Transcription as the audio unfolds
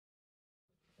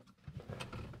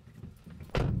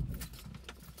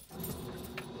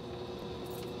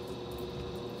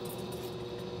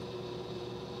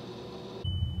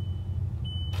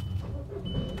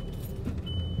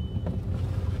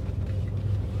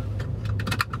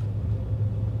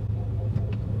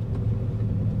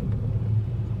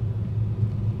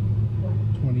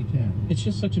it's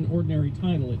just such an ordinary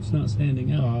title. It's not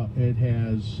standing out. It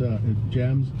has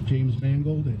James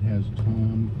Mangold. It has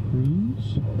Tom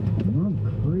Cruise. Tom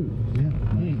Cruise. Yeah.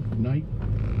 Night.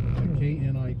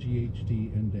 K-N-I-G-H-T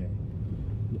and Day.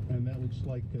 And that looks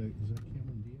like, is that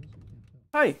Cameron Diaz?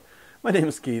 Hi, my name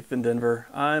is Keith in Denver.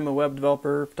 I'm a web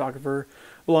developer, photographer,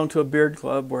 belong to a beard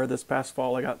club where this past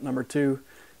fall I got number 2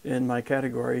 in my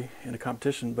category in a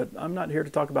competition, but I'm not here to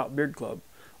talk about beard club.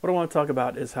 What I want to talk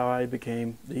about is how I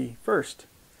became the first.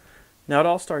 Now it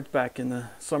all starts back in the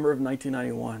summer of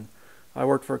 1991. I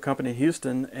worked for a company in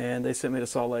Houston and they sent me to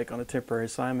Salt Lake on a temporary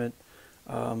assignment,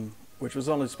 which was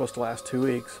only supposed to last 2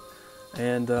 weeks.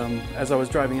 And as I was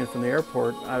driving in from the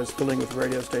airport, I was fiddling with the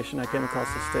radio station. I came across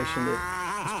a station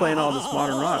that was playing all this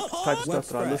modern rock type of stuff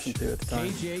that I listened to at the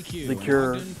time. The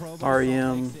Cure,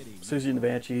 R.E.M., Susie and the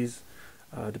Banshees,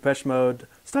 Depeche Mode,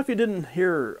 stuff you didn't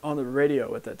hear on the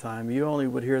radio at that time. You only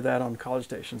would hear that on college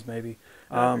stations maybe.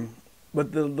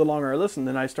 But the longer I listened,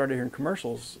 then I started hearing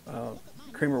commercials,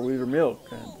 Creamer Weaver Milk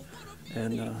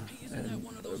and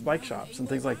bike shops and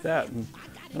things like that.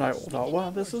 And I thought, wow,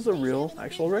 this is a real,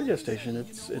 actual radio station.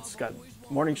 It's got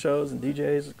morning shows and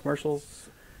DJs, commercials,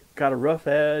 got a rough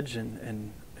edge,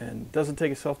 and doesn't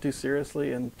take itself too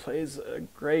seriously, and plays a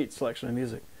great selection of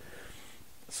music.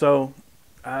 So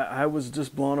I was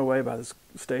just blown away by this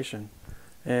station.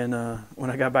 And when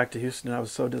I got back to Houston, I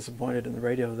was so disappointed in the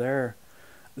radio there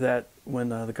that when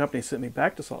the company sent me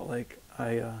back to Salt Lake,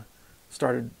 I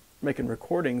started making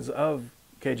recordings of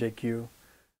KJQ.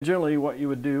 Generally, what you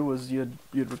would do was you'd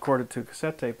record it to a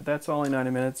cassette tape, but that's only 90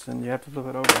 minutes, and you have to flip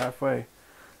it over halfway.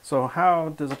 So how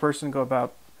does a person go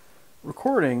about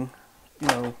recording,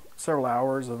 several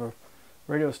hours of a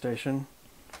radio station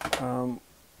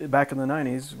back in the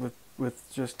 90s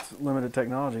with just limited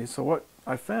technology? So what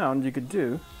I found you could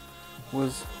do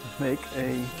was make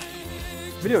a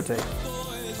videotape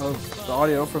of the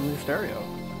audio from your stereo,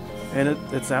 and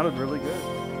it sounded really good.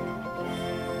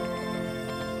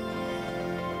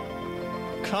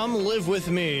 Come live with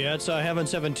me. That's Heaven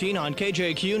 17 on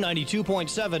KJQ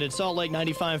 92.7 at Salt Lake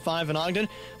 95.5 in Ogden.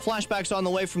 Flashbacks on the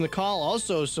way from the call.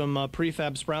 Also some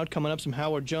Prefab Sprout coming up, some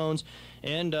Howard Jones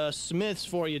and Smiths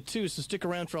for you too. So stick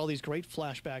around for all these great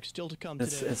flashbacks still to come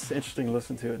today. It's interesting to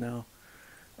listen to it now.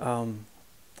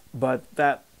 But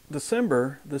that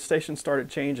December, the station started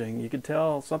changing. You could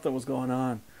tell something was going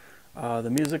on. The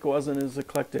music wasn't as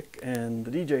eclectic, and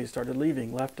the DJs started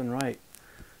leaving left and right.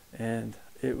 And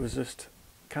it was just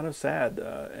kind of sad,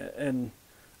 and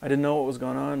I didn't know what was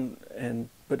going on,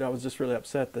 but I was just really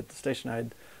upset that the station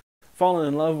I'd fallen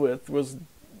in love with was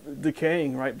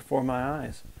decaying right before my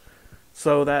eyes.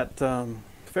 So that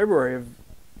February of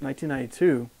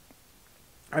 1992,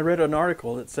 I read an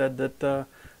article that said that the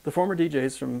former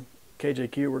DJs from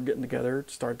KJQ were getting together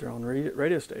to start their own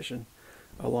radio station,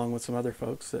 along with some other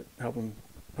folks that helped them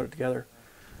put it together.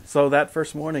 So that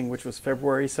first morning, which was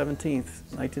February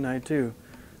 17th, 1992,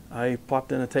 I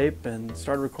popped in a tape and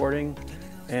started recording,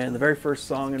 and the very first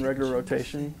song in regular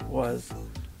rotation was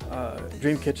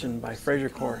Dream Kitchen by Fraser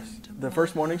Chorus. The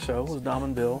first morning show was Dom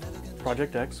and Bill,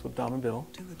 Project X with Dom and Bill,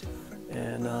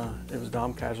 and it was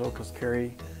Dom casual because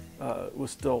Carrie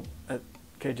was still at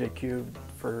KJQ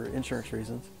for insurance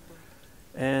reasons.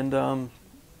 And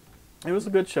it was a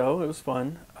good show, it was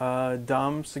fun.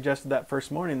 Dom suggested that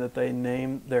first morning that they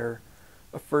name their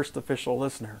first official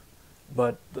listener.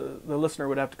 But the listener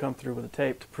would have to come through with a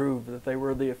tape to prove that they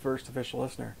were the first official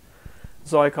listener.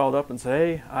 So I called up and said,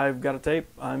 hey, I've got a tape,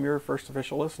 I'm your first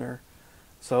official listener.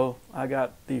 So I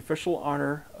got the official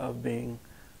honor of being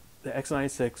the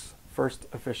X96 first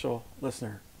official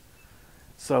listener.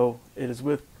 So it is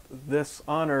with this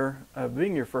honor of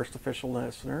being your first official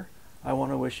listener, I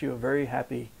want to wish you a very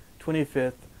happy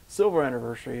 25th silver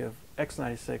anniversary of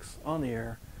X96 on the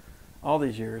air all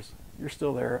these years. You're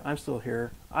still there. I'm still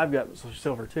here. I've got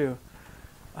silver too.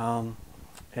 And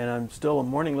I'm still a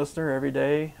morning listener every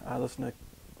day. I listen to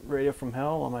Radio from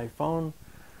Hell on my phone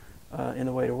in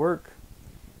the way to work.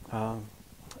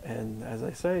 And as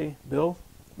I say, Bill,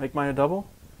 make mine a double.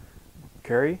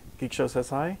 Carrie, Geek Show says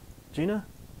hi. Gina,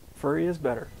 furry is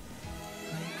better.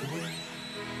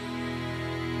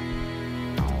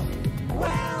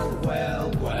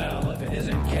 Well, if it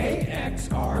isn't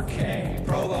KXRK,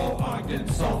 Provo, Ogden,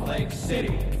 Salt Lake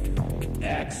City,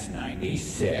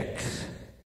 X96.